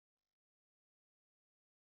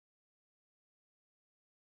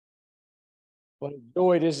What a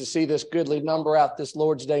joy it is to see this goodly number out this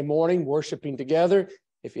Lord's Day morning, worshiping together.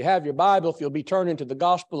 If you have your Bible, if you'll be turning to the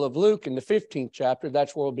Gospel of Luke in the 15th chapter,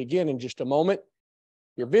 that's where we'll begin in just a moment.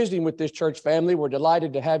 If you're visiting with this church family, we're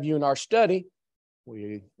delighted to have you in our study.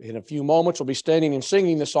 In a few moments, we'll be standing and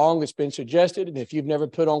singing the song that's been suggested. And if you've never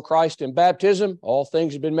put on Christ in baptism, all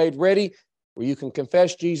things have been made ready where you can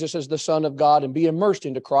confess Jesus as the Son of God and be immersed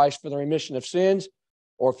into Christ for the remission of sins.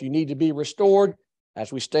 Or if you need to be restored,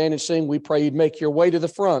 as we stand and sing, we pray you'd make your way to the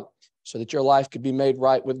front so that your life could be made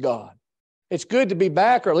right with God. It's good to be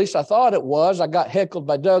back, or at least I thought it was. I got heckled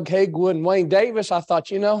by Doug Hagewood and Wayne Davis. I thought,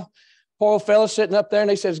 poor old fella sitting up there, and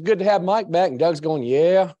they said, it's good to have Mike back. And Doug's going,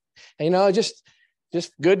 yeah. And, just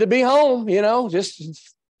good to be home,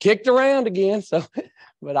 just kicked around again. So,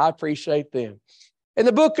 but I appreciate them. In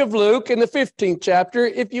the book of Luke, in the 15th chapter,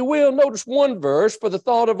 if you will, notice one verse for the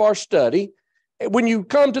thought of our study. When you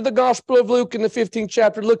come to the Gospel of Luke in the 15th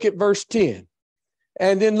chapter, look at verse 10,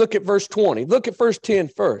 and then look at verse 20. Look at verse 10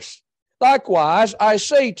 first. Likewise, I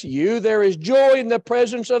say to you, there is joy in the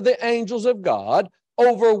presence of the angels of God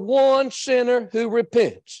over one sinner who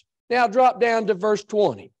repents. Now drop down to verse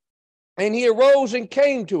 20. And he arose and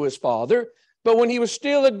came to his father, but when he was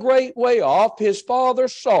still a great way off, his father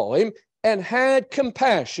saw him and had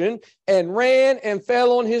compassion and ran and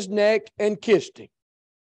fell on his neck and kissed him.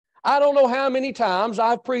 I don't know how many times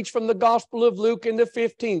I've preached from the Gospel of Luke in the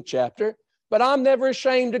 15th chapter, but I'm never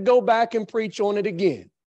ashamed to go back and preach on it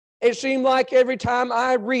again. It seemed like every time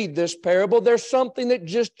I read this parable, there's something that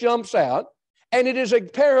just jumps out, and it is a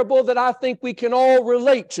parable that I think we can all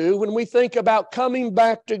relate to when we think about coming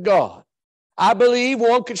back to God. I believe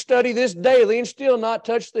one could study this daily and still not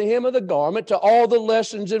touch the hem of the garment to all the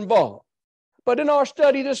lessons involved. But in our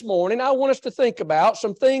study this morning, I want us to think about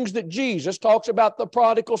some things that Jesus talks about the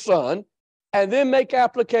prodigal son, and then make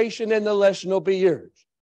application, and the lesson will be yours.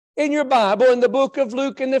 In your Bible, in the book of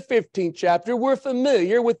Luke in the 15th chapter, we're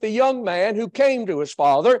familiar with the young man who came to his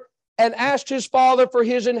father and asked his father for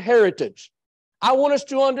his inheritance. I want us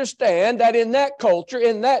to understand that in that culture,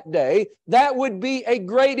 in that day, that would be a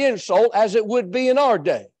great insult as it would be in our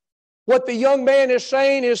day. What the young man is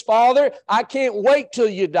saying is, Father, I can't wait till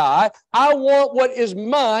you die. I want what is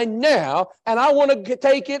mine now, and I want to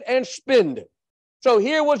take it and spend it. So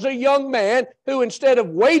here was a young man who, instead of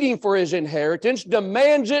waiting for his inheritance,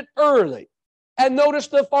 demands it early. And notice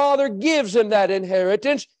the father gives him that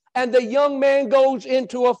inheritance, and the young man goes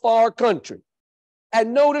into a far country.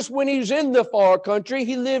 And notice when he's in the far country,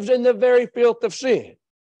 he lives in the very filth of sin.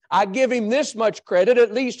 I give him this much credit.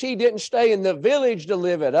 At least he didn't stay in the village to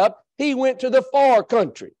live it up. He went to the far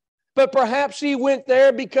country. But perhaps he went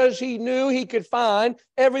there because he knew he could find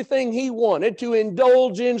everything he wanted to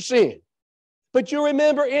indulge in sin. But you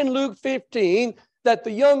remember in Luke 15 that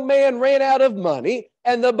the young man ran out of money,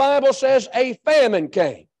 and the Bible says a famine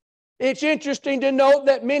came. It's interesting to note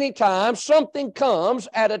that many times something comes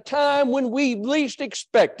at a time when we least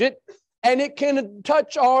expect it, and it can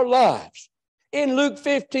touch our lives. In Luke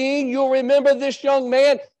 15, you'll remember this young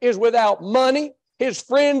man is without money. His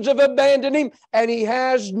friends have abandoned him, and he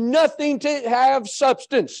has nothing to have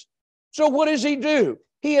substance. So what does he do?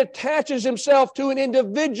 He attaches himself to an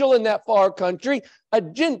individual in that far country, a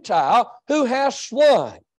Gentile who has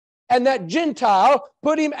swine. And that Gentile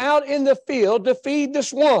put him out in the field to feed the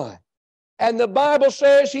swine. And the Bible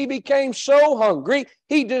says he became so hungry,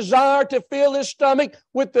 he desired to fill his stomach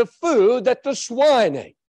with the food that the swine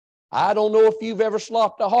ate. I don't know if you've ever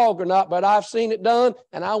sloughed a hog or not, but I've seen it done.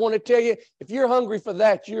 And I want to tell you, if you're hungry for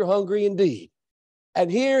that, you're hungry indeed. And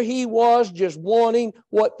here he was just wanting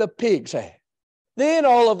what the pigs had. Then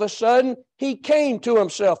all of a sudden, he came to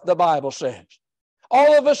himself, the Bible says.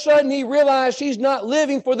 All of a sudden, he realized he's not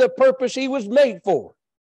living for the purpose he was made for.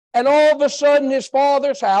 And all of a sudden, his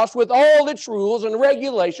father's house, with all its rules and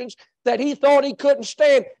regulations that he thought he couldn't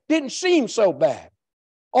stand, didn't seem so bad.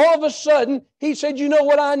 All of a sudden, he said, you know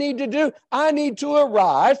what I need to do? I need to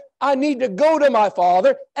arise. I need to go to my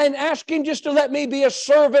father and ask him just to let me be a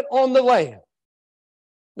servant on the land.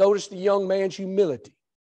 Notice the young man's humility.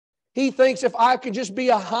 He thinks if I could just be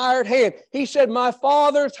a hired hand. He said, my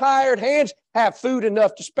father's hired hands have food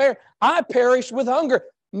enough to spare. I perish with hunger.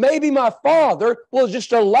 Maybe my father will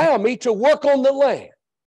just allow me to work on the land.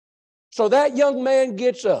 So that young man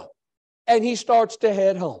gets up and he starts to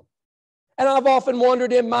head home. And I've often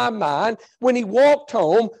wondered in my mind, when he walked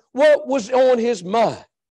home, what was on his mind?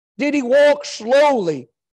 Did he walk slowly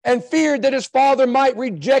and feared that his father might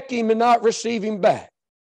reject him and not receive him back?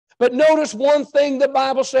 But notice one thing the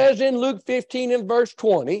Bible says in Luke 15 and verse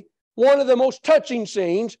 20, one of the most touching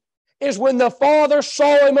scenes is when the father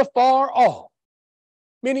saw him afar off.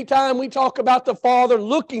 Many times we talk about the father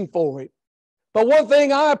looking for him. But one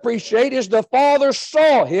thing I appreciate is the Father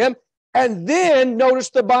saw him, and then notice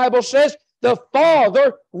the Bible says the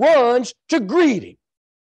Father runs to greet him.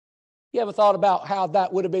 You ever thought about how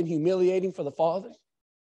that would have been humiliating for the Father?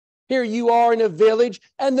 Here you are in a village,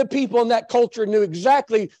 and the people in that culture knew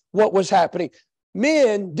exactly what was happening.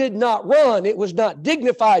 Men did not run. It was not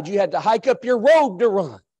dignified. You had to hike up your robe to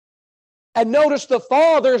run. And notice the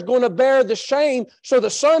Father is going to bear the shame so the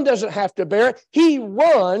Son doesn't have to bear it. He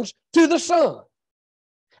runs to the Son.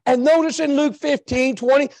 And notice in Luke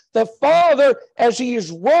 15:20, the Father, as he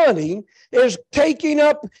is running, is taking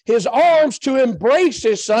up his arms to embrace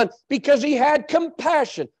his Son because he had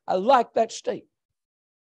compassion. I like that statement.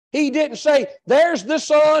 He didn't say, there's the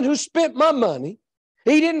son who spent my money.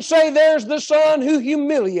 He didn't say, there's the son who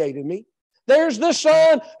humiliated me. There's the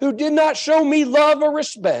son who did not show me love or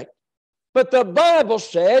respect. But the Bible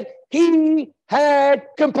said he had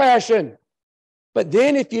compassion. But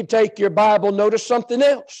then if you take your Bible, notice something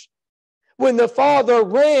else. When the Father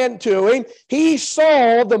ran to him, he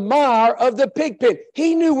saw the mire of the pig pen.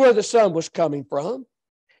 He knew where the son was coming from.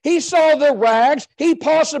 He saw the rags. He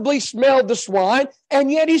possibly smelled the swine,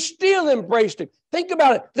 and yet he still embraced him. Think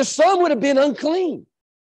about it. The son would have been unclean.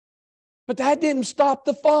 But that didn't stop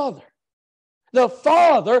the Father. The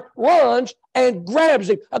Father runs and grabs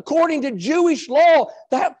him. According to Jewish law,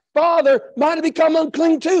 that father might have become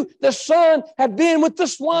unclean too. The son had been with the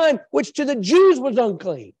swine, which to the Jews was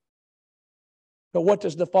unclean. But what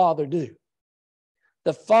does the Father do?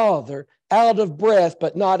 The Father, out of breath,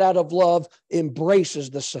 but not out of love, embraces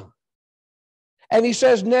the Son. And he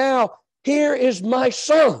says, now, here is my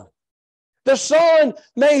son. The son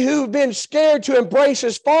may who've been scared to embrace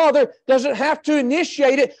his father doesn't have to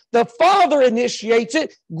initiate it. The Father initiates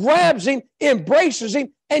it, grabs him, embraces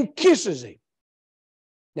him, and kisses him.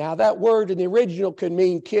 Now, that word in the original can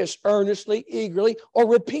mean kiss earnestly, eagerly, or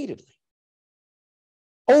repeatedly.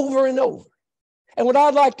 Over and over. And what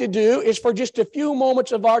I'd like to do is for just a few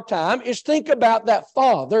moments of our time is think about that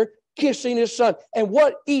father kissing his son and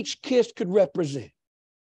what each kiss could represent.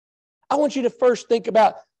 I want you to first think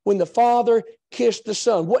about when the father kissed the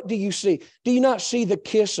son. What do you see? Do you not see the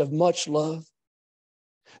kiss of much love?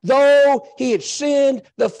 Though he had sinned,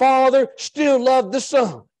 the father still loved the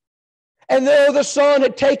son. And though the son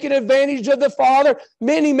had taken advantage of the father,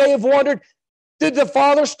 many may have wondered, did the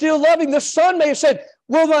father still love him? The son may have said,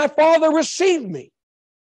 will my father receive me?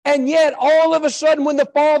 And yet, all of a sudden, when the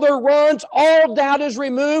father runs, all doubt is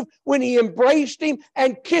removed when he embraced him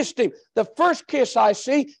and kissed him. The first kiss I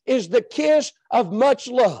see is the kiss of much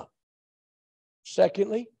love.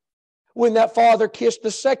 Secondly, when that father kissed the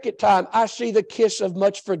second time, I see the kiss of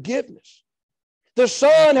much forgiveness. The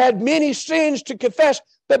son had many sins to confess,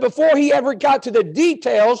 but before he ever got to the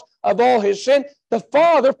details of all his sin, the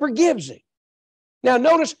father forgives him. Now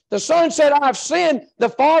notice the son said, I've sinned. The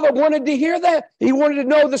father wanted to hear that. He wanted to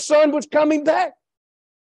know the son was coming back.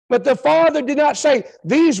 But the father did not say,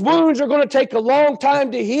 these wounds are going to take a long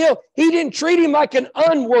time to heal. He didn't treat him like an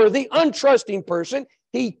unworthy, untrusting person.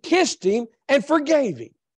 He kissed him and forgave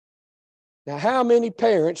him. Now, how many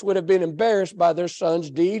parents would have been embarrassed by their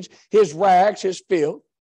son's deeds, his rags, his filth,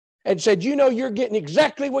 and said, you know, you're getting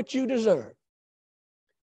exactly what you deserve.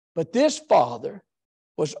 But this father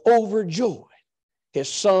was overjoyed. His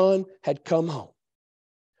son had come home.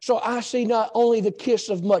 So I see not only the kiss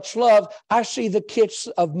of much love, I see the kiss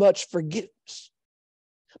of much forgiveness.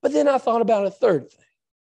 But then I thought about a third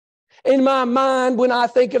thing. In my mind, when I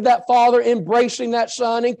think of that father embracing that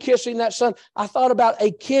son and kissing that son, I thought about a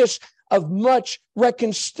kiss of much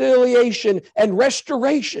reconciliation and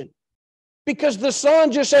restoration. Because the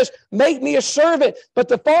son just says, make me a servant. But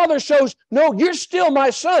the father shows, no, you're still my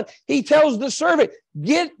son. He tells the servant,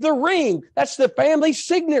 get the ring. That's the family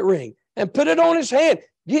signet ring. And put it on his hand.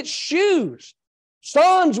 Get shoes.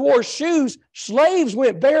 Sons wore shoes. Slaves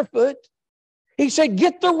went barefoot. He said,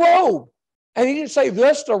 get the robe. And he didn't say,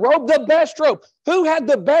 this the robe, the best robe. Who had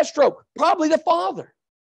the best robe? Probably the father.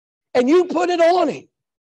 And you put it on him.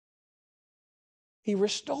 He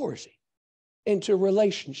restores him into a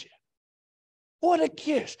relationship. What a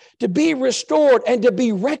kiss, to be restored and to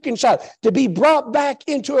be reconciled, to be brought back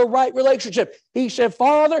into a right relationship. He said,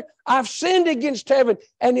 Father, I've sinned against heaven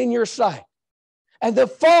and in your sight. And the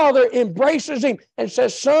father embraces him and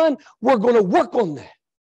says, son, we're going to work on that.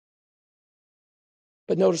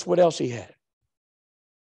 But notice what else he had.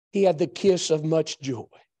 He had the kiss of much joy.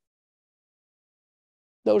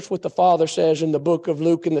 Notice what the father says in the book of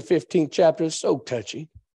Luke in the 15th chapter. It's so touching.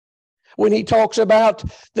 When he talks about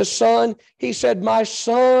the son, he said, my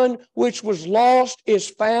son which was lost is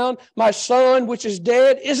found. My son which is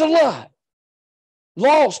dead is alive.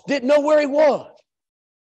 Lost, didn't know where he was.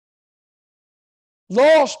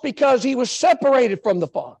 Lost because he was separated from the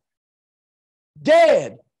Father.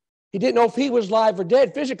 Dead. He didn't know if he was alive or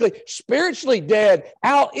dead physically, spiritually dead,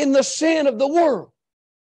 out in the sin of the world.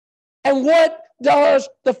 And what does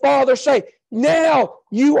the Father say? Now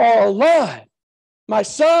you are alive. My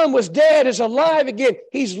son was dead, is alive again.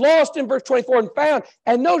 He's lost in verse 24 and found.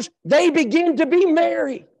 And notice, they begin to be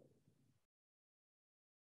married.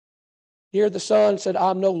 Here the son said,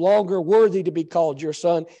 I'm no longer worthy to be called your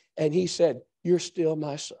son. And he said, you're still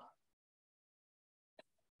my son.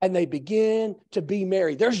 And they begin to be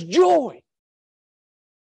married. There's joy.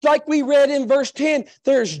 Like we read in verse 10,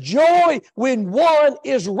 there's joy when one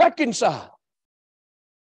is reconciled.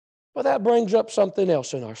 Well, that brings up something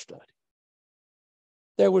else in our study.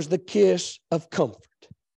 There was the kiss of comfort.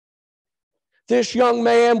 This young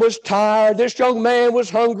man was tired. This young man was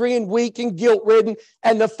hungry and weak and guilt-ridden.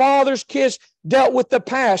 And the Father's kiss dealt with the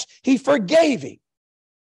past. He forgave him.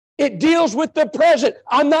 It deals with the present.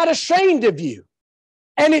 I'm not ashamed of you.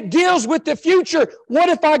 And it deals with the future. What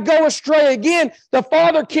if I go astray again? The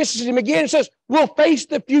Father kisses him again and says, we'll face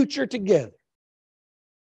the future together.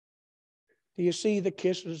 Do you see the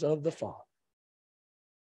kisses of the Father?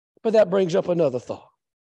 But that brings up another thought.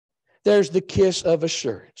 There's the kiss of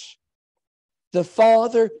assurance. The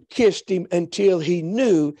Father kissed him until he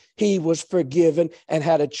knew he was forgiven and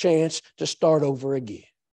had a chance to start over again.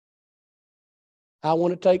 I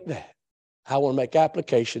want to take that. I want to make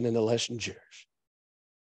application in the lesson's yours.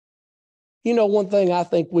 You know, one thing I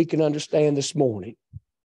think we can understand this morning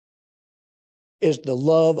is the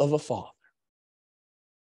love of a father.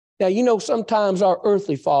 Now, you know, sometimes our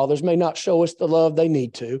earthly fathers may not show us the love they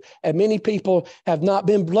need to, and many people have not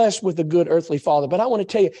been blessed with a good earthly father. But I want to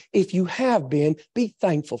tell you, if you have been, be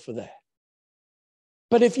thankful for that.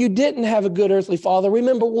 But if you didn't have a good earthly father,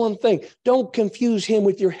 remember one thing, don't confuse him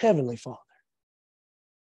with your heavenly Father.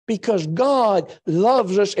 Because God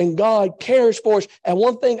loves us and God cares for us. And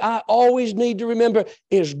one thing I always need to remember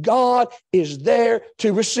is God is there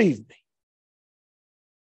to receive me.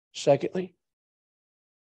 Secondly,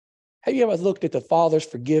 have you ever looked at the Father's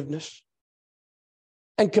forgiveness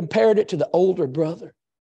and compared it to the older brother?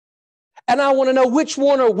 And I want to know, which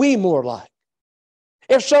one are we more like?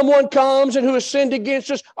 If someone comes and who has sinned against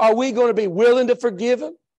us, are we going to be willing to forgive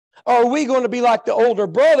him? Or are we going to be like the older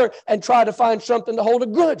brother and try to find something to hold a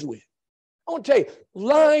grudge with? I want to tell you,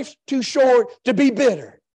 life's too short to be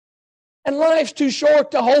bitter. And life's too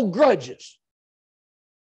short to hold grudges.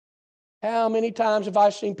 How many times have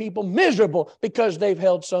I seen people miserable because they've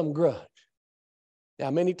held some grudge?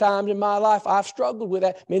 Now, many times in my life, I've struggled with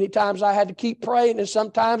that. Many times I had to keep praying, and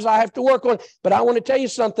sometimes I have to work on it. But I want to tell you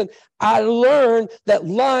something. I learned that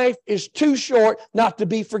life is too short not to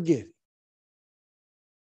be forgiven.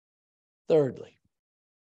 Thirdly,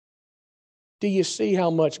 do you see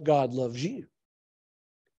how much God loves you?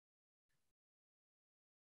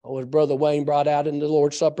 Oh, as Brother Wayne brought out in the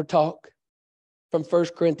Lord's Supper talk from 1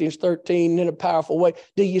 Corinthians 13 in a powerful way.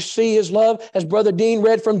 Do you see his love? As Brother Dean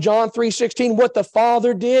read from John 3:16, what the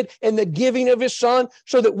Father did in the giving of his Son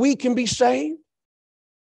so that we can be saved?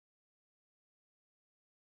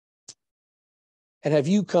 And have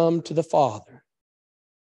you come to the Father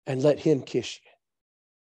and let him kiss you?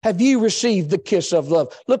 Have you received the kiss of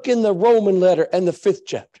love? Look in the Roman letter and the 5th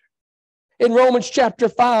chapter. In Romans chapter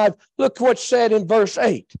 5, look what's said in verse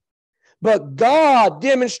 8. But God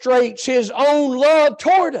demonstrates his own love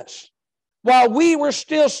toward us. While we were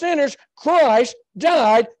still sinners, Christ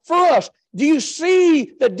died for us. Do you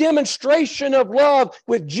see the demonstration of love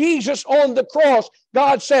with Jesus on the cross?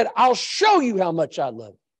 God said, I'll show you how much I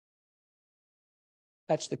love you.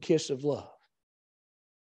 That's the kiss of love.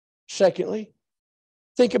 Secondly,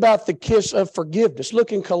 think about the kiss of forgiveness.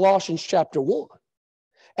 Look in Colossians chapter 1.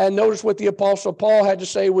 And notice what the Apostle Paul had to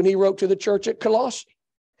say when he wrote to the church at Colossae.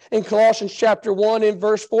 In Colossians chapter 1 in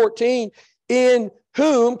verse 14, in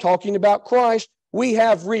whom, talking about Christ, we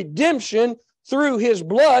have redemption through his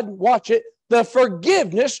blood, watch it, the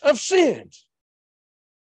forgiveness of sins.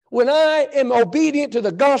 When I am obedient to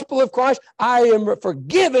the gospel of Christ, I am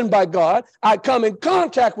forgiven by God. I come in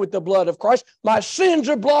contact with the blood of Christ. My sins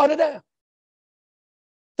are blotted out.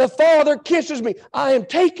 The Father kisses me. I am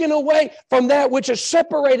taken away from that which has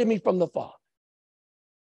separated me from the Father.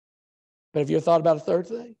 But have you ever thought about a third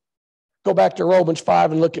thing? Go back to Romans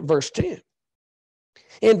 5 and look at verse 10.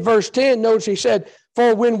 In verse 10, notice he said,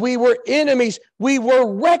 for when we were enemies, we were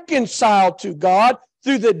reconciled to God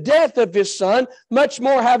through the death of his Son. Much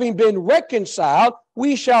more, having been reconciled,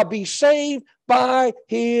 we shall be saved by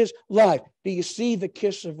his life. Do you see the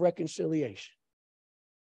kiss of reconciliation?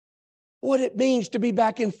 What it means to be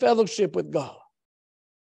back in fellowship with God.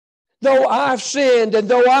 Though I've sinned and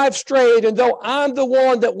though I've strayed and though I'm the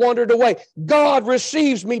one that wandered away, God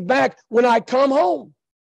receives me back when I come home.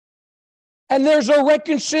 And there's a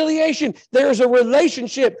reconciliation. There's a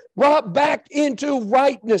relationship brought back into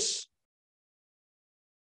rightness.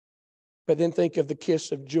 But then think of the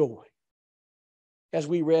kiss of joy. As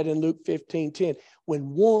we read in Luke 15:10,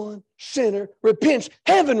 when one sinner repents,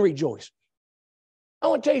 heaven rejoices. I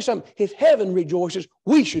want to tell you something. If heaven rejoices,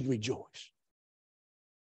 we should rejoice.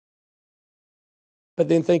 But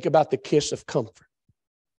then think about the kiss of comfort.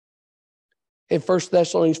 In 1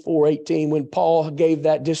 Thessalonians 4:18, when Paul gave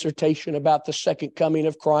that dissertation about the second coming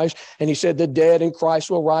of Christ, and he said the dead in Christ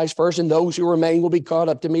will rise first, and those who remain will be caught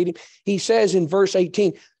up to meet him. He says in verse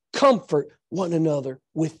 18, comfort one another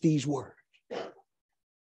with these words.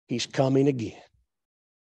 He's coming again.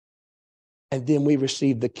 And then we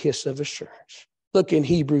receive the kiss of assurance. Look in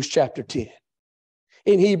Hebrews chapter 10.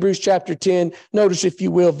 In Hebrews chapter 10, notice if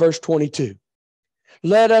you will, verse 22.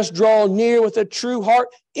 Let us draw near with a true heart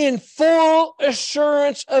in full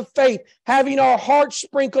assurance of faith, having our hearts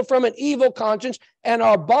sprinkled from an evil conscience and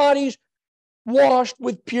our bodies washed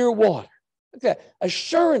with pure water. Look at that.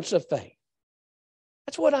 Assurance of faith.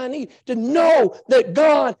 That's what I need, to know that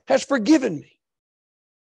God has forgiven me.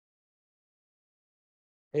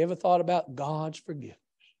 Have you ever thought about God's forgiveness?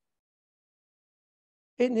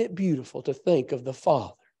 Isn't it beautiful to think of the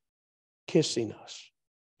Father kissing us,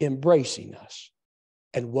 embracing us,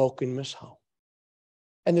 and welcoming us home?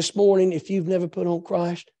 And this morning, if you've never put on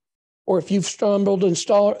Christ, or if you've stumbled and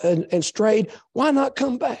strayed, why not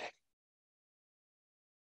come back?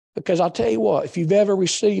 Because I'll tell you what, if you've ever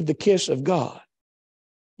received the kiss of God,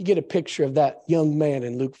 you get a picture of that young man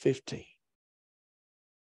in Luke 15,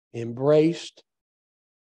 embraced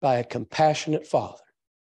by a compassionate Father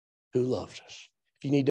who loves us. If you need to